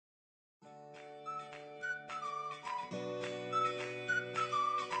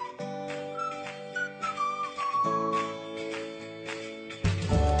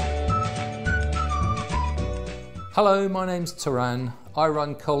Hello, my name's Turan. I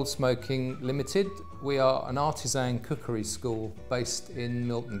run Cold Smoking Limited. We are an artisan cookery school based in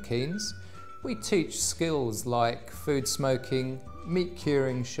Milton Keynes. We teach skills like food smoking, meat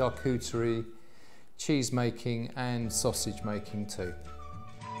curing, charcuterie, cheese making and sausage making too.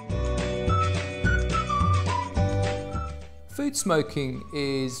 Food smoking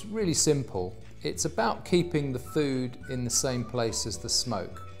is really simple. It's about keeping the food in the same place as the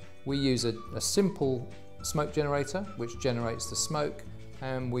smoke. We use a simple smoke generator which generates the smoke,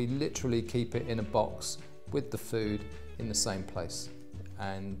 and we literally keep it in a box with the food in the same place,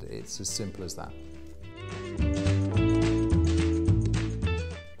 and it's as simple as that.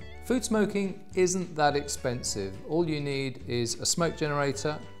 Food smoking isn't that expensive. All you need is a smoke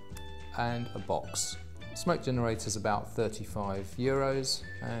generator and a box. Smoke generator is about €35,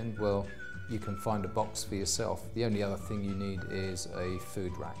 and well, you can find a box for yourself. The only other thing you need is a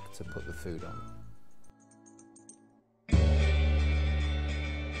food rack to put the food on.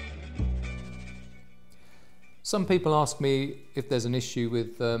 Some people ask me if there's an issue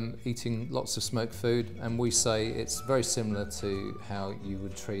with eating lots of smoked food, and we say it's very similar to how you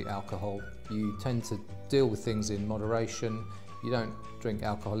would treat alcohol. You tend to deal with things in moderation. You don't drink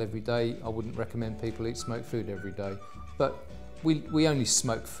alcohol every day. I wouldn't recommend people eat smoked food every day, but we only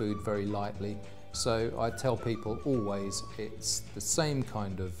smoke food very lightly. So I tell people always it's the same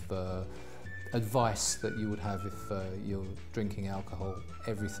kind of advice that you would have if you're drinking alcohol,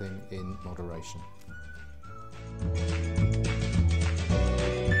 everything in moderation.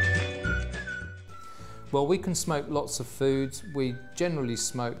 Well, we can smoke lots of foods. We generally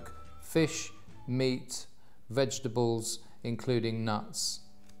smoke fish, meat, vegetables, including nuts.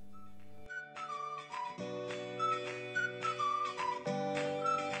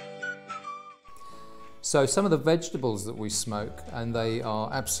 So some of the vegetables that we smoke, and they are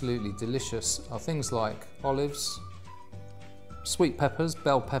absolutely delicious, are things like olives, sweet peppers,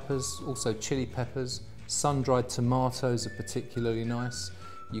 bell peppers, also chili peppers. Sun-dried tomatoes are particularly nice.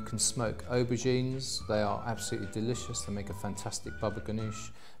 You can smoke aubergines. They are absolutely delicious. They make a fantastic baba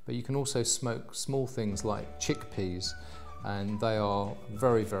ganoush. But you can also smoke small things like chickpeas, and they are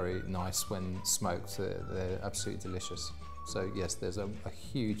very, very nice when smoked. They're absolutely delicious. So yes, there's a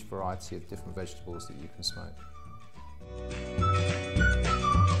huge variety of different vegetables that you can smoke.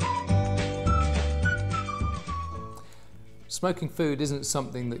 Smoking food isn't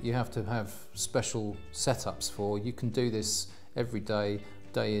something that you have to have special setups for. You can do this every day,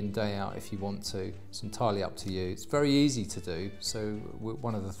 day in, day out if you want to. It's entirely up to you. It's very easy to do, so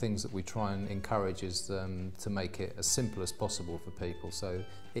one of the things that we try and encourage is to make it as simple as possible for people. So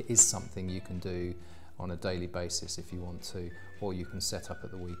it is something you can do on a daily basis if you want to, or you can set up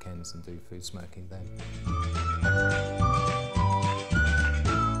at the weekends and do food smoking then.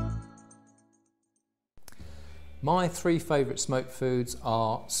 My three favourite smoked foods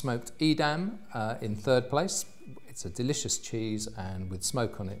are smoked Edam in third place. It's a delicious cheese, and with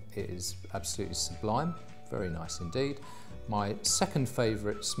smoke on it, it is absolutely sublime. Very nice indeed. My second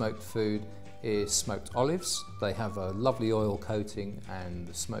favourite smoked food is smoked olives. They have a lovely oil coating, and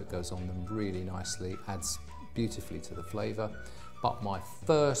the smoke goes on them really nicely, adds beautifully to the flavour. But my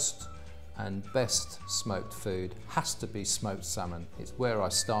first and best smoked food has to be smoked salmon. It's where I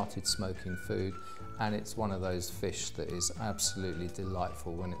started smoking food, and it's one of those fish that is absolutely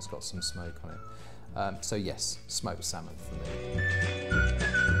delightful when it's got some smoke on it. So yes, smoked salmon for me.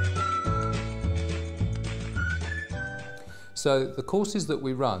 So the courses that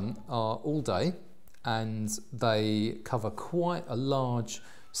we run are all day, and they cover quite a large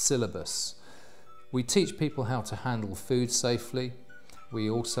syllabus. We teach people how to handle food safely. We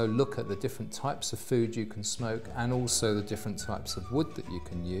also look at the different types of food you can smoke, and also the different types of wood that you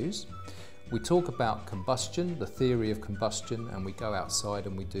can use. We talk about combustion, the theory of combustion, and we go outside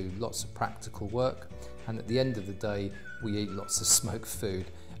and we do lots of practical work. And at the end of the day, we eat lots of smoked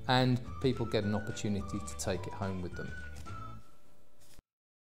food, and people get an opportunity to take it home with them.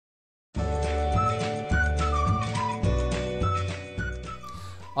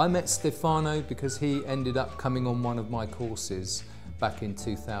 I met Stefano because he ended up coming on one of my courses back in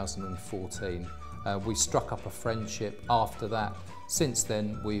 2014. We struck up a friendship after that. Since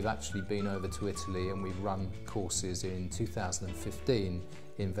then, we've actually been over to Italy, and we've run courses in 2015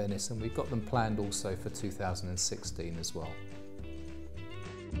 in Venice, and we've got them planned also for 2016 as well.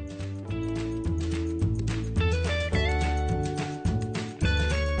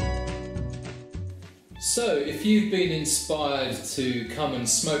 So, if you've been inspired to come and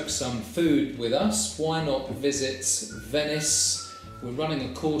smoke some food with us, why not visit Venice? We're running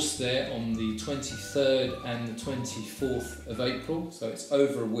a course there on the 23rd and the 24th of April, so it's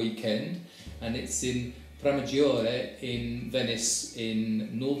over a weekend, and it's in Pramaggiore in Venice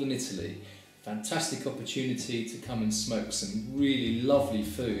in northern Italy. Fantastic opportunity to come and smoke some really lovely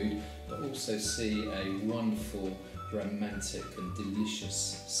food, but also see a wonderful, romantic and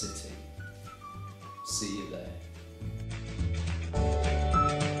delicious city. See you there.